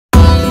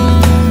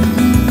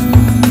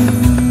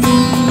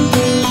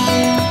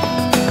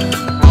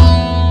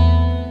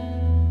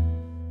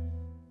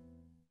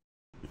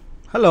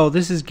Hello,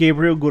 this is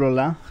Gabriel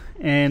Gurola,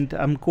 and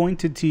I'm going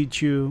to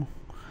teach you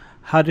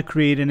how to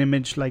create an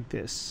image like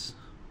this.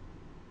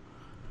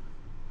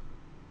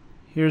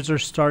 Here's our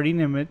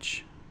starting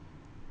image.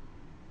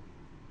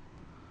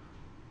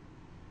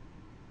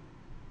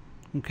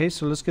 Okay,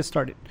 so let's get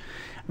started.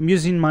 I'm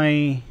using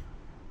my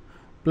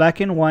black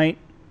and white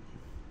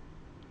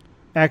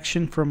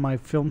action from my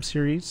film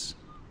series,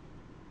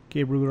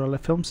 Gabriel Gurola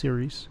film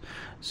series.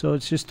 So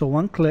it's just a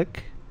one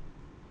click.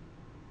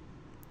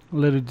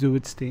 Let it do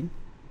its thing.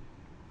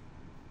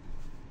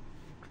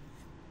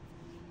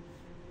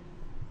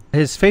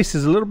 His face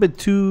is a little bit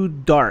too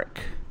dark.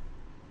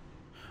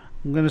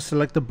 I'm going to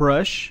select the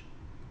brush.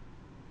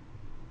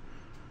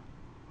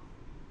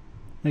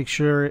 Make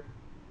sure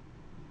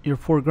your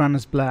foreground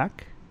is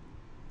black.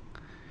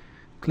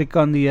 Click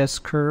on the S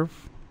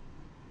curve.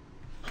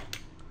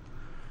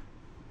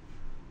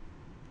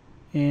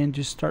 And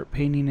just start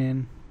painting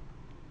in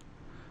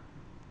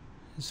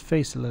his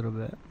face a little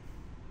bit.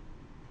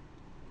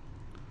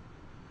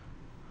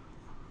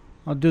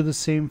 I'll do the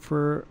same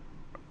for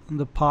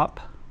the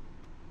pop.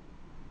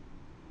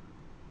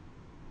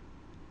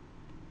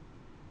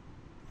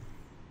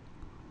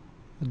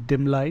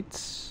 Dim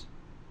lights.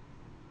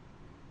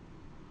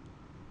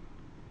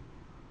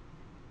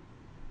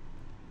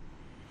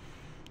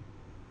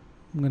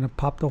 I'm going to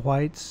pop the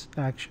whites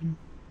action.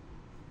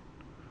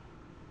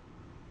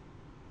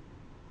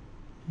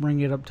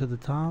 Bring it up to the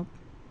top.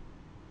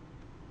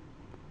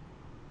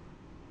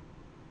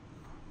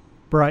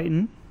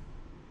 Brighten.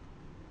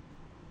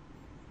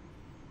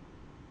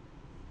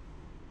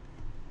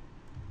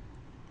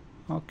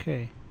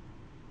 Okay.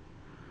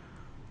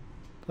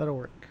 That'll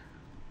work.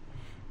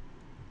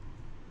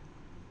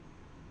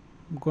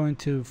 I'm going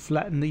to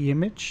flatten the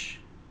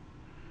image.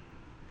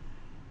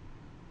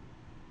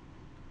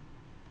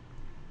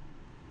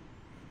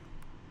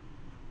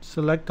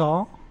 Select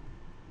all.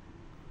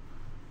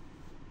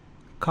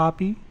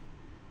 Copy.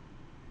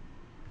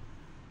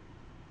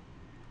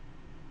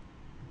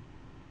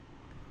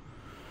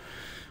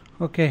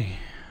 Okay.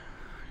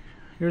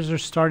 Here's our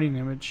starting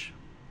image.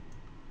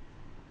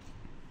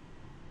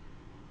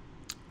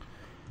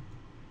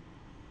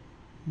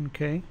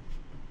 Okay.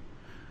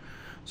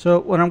 So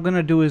what I'm going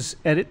to do is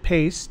edit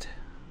paste.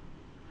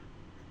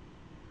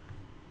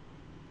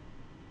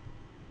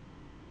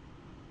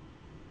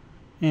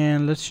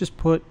 And let's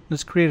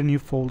create a new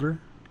folder.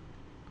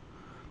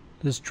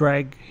 Let's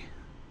drag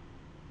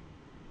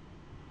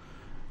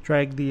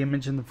the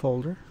image in the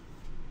folder.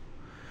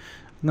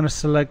 I'm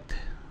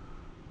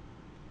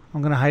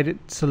going to hide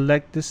it,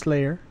 select this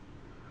layer,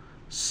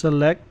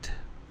 select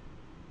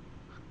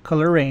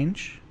color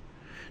range.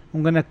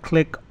 I'm going to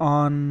click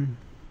on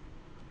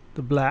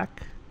the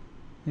black.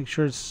 Make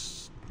sure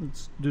let's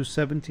do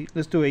 17.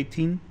 Let's do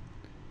 18.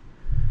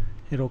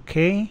 Hit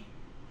OK.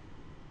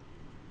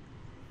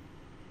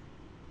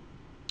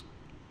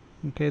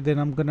 Okay, then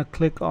I'm gonna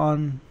click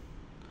on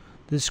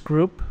this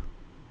group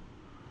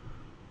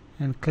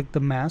and click the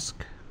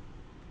mask.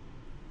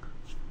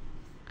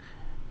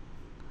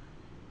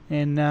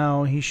 And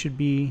now he should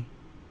be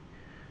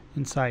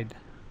inside.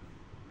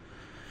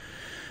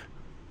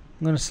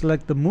 I'm gonna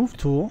select the move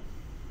tool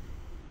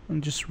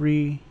and just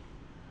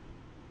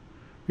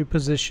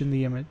reposition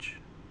the image.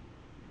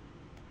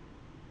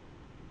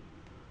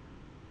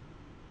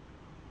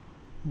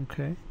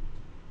 Okay.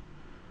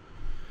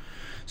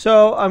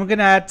 So I'm going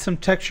to add some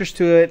textures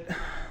to it.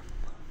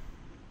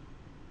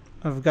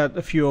 I've got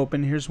a few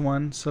open. Here's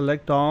one.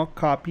 Select all,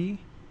 copy,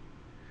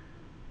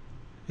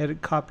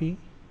 edit copy,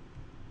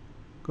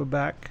 go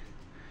back.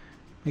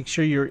 Make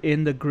sure you're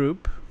in the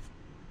group.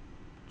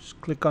 Just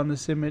click on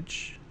this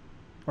image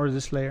or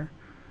this layer.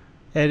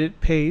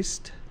 Edit,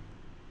 paste.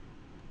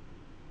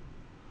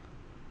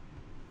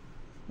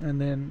 And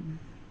then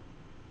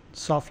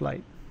soft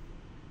light.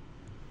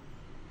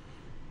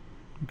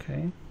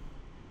 Okay.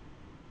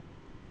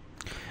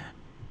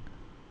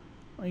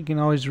 You can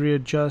always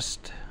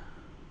readjust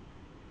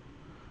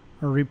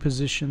or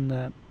reposition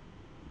that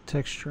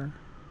texture.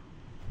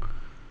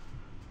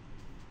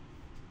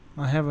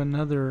 I have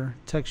another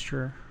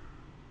texture.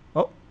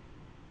 Oh,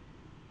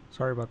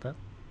 sorry about that.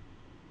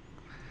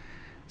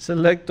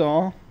 Select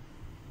all,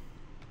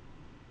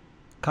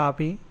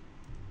 copy.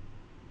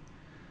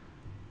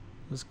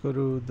 Let's go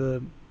to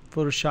the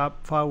Photoshop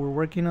file we're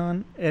working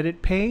on.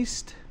 Edit,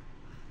 paste.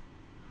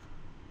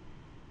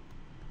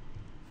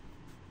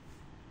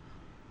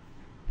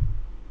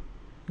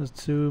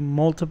 Let's do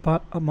multiply.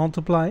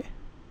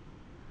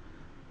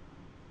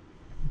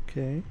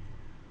 Okay.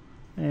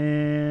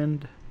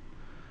 And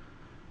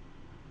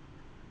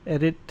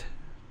edit,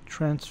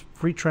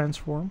 free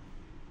transform.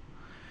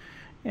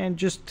 And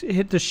just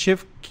hit the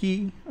shift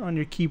key on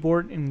your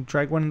keyboard and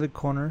drag one of the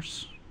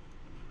corners.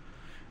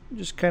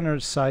 Just kind of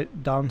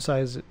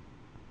downsize it.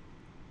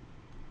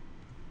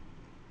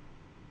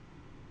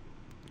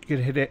 You could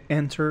hit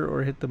enter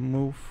or hit the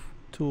move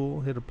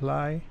tool, hit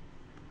apply.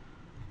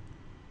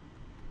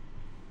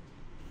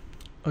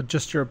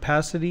 Adjust your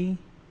opacity.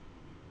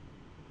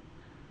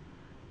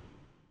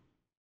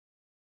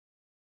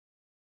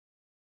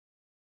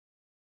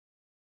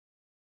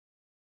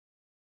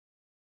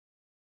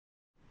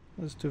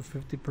 Let's do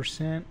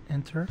 50%,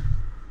 enter.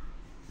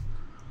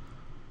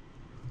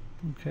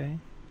 Okay.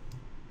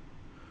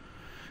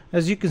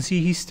 As you can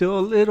see, he's still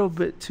a little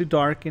bit too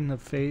dark in the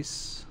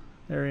face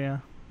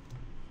area.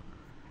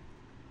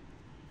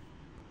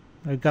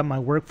 I've got my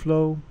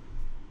workflow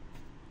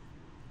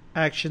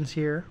actions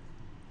here.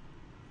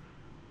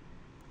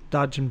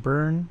 Dodge and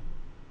burn.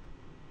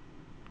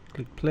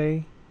 Click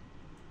play.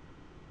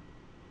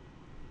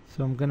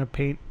 So I'm gonna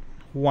paint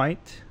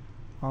white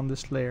on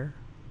this layer.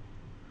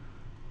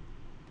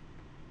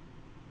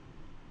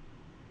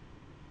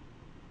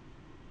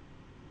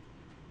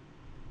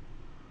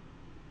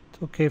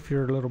 It's okay if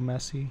you're a little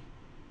messy.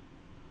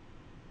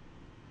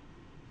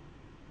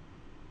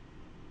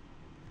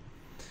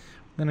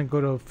 I'm gonna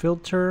go to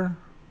filter,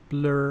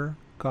 blur,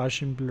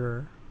 Gaussian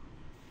blur.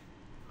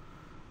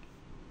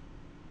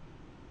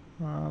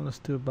 Let's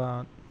do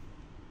about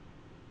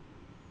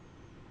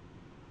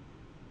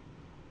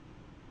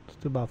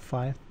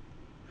 5.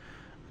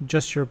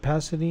 Adjust your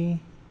opacity.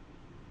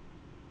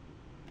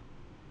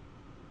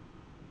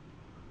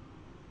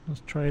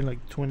 Let's try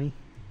like 20.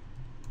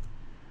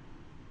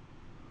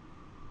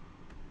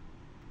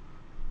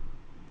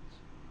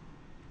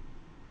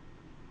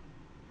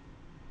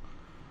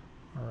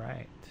 All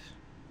right.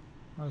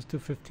 Let's do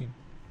 15.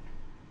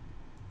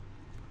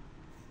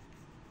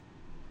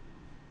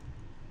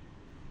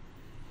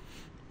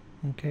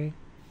 Okay.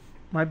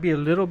 Might be a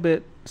little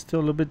bit, still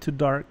a little bit too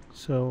dark,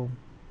 so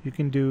you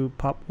can do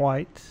pop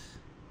white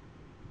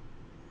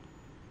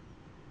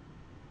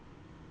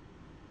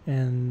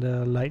and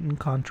lighten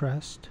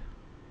contrast.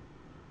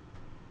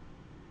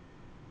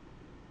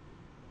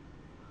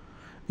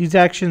 These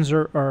actions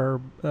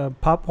are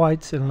pop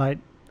whites and light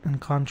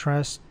and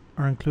contrast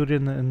are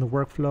included in the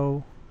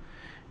workflow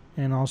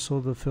and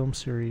also the film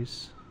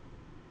series.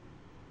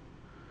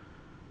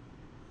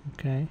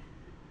 Okay.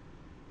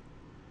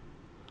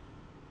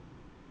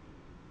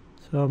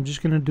 So I'm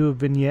just going to do a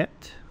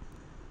vignette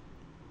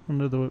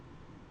under the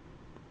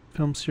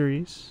film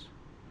series.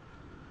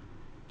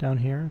 Down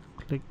here,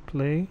 click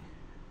play.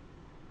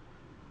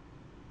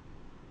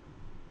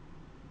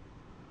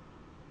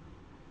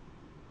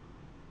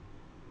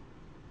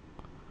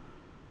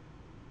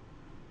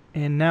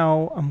 And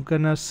now I'm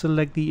going to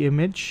select the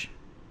image.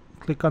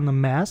 Click on the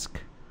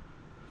mask.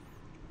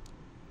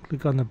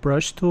 Click on the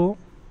brush tool.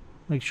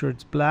 Make sure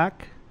it's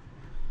black.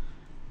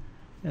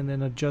 And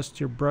then adjust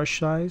your brush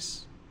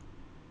size.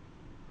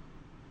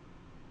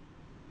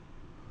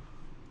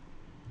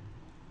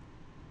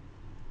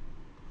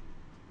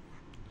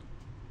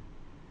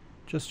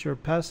 Adjust your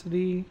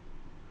opacity,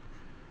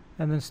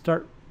 and then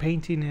start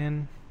painting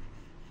in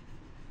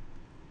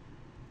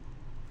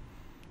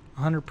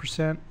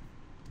 100%.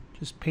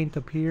 Just paint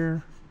up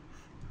here.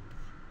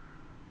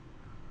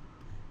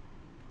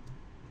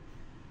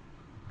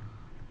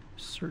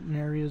 Certain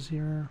areas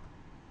here.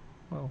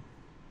 Well,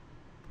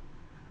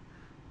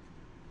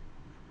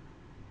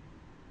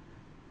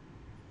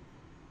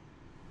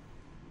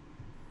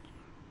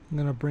 I'm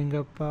gonna bring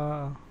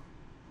up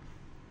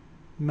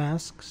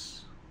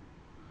masks.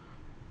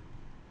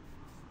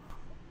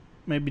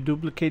 Maybe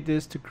duplicate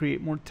this to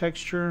create more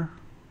texture.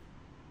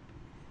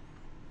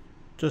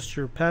 Adjust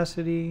your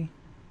opacity.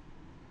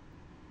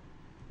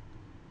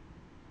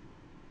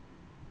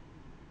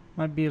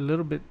 Might be a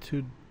little bit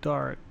too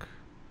dark.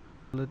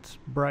 Let's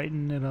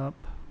brighten it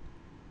up.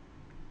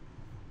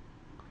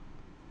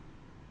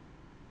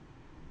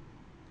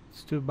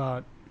 Let's do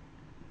about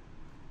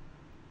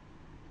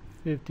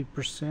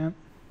 50%.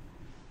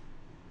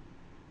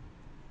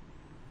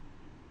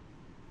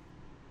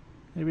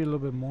 Maybe a little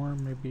bit more,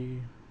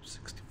 maybe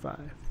 65.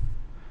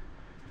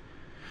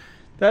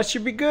 That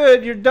should be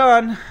good. You're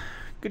done.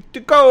 Good to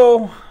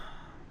go.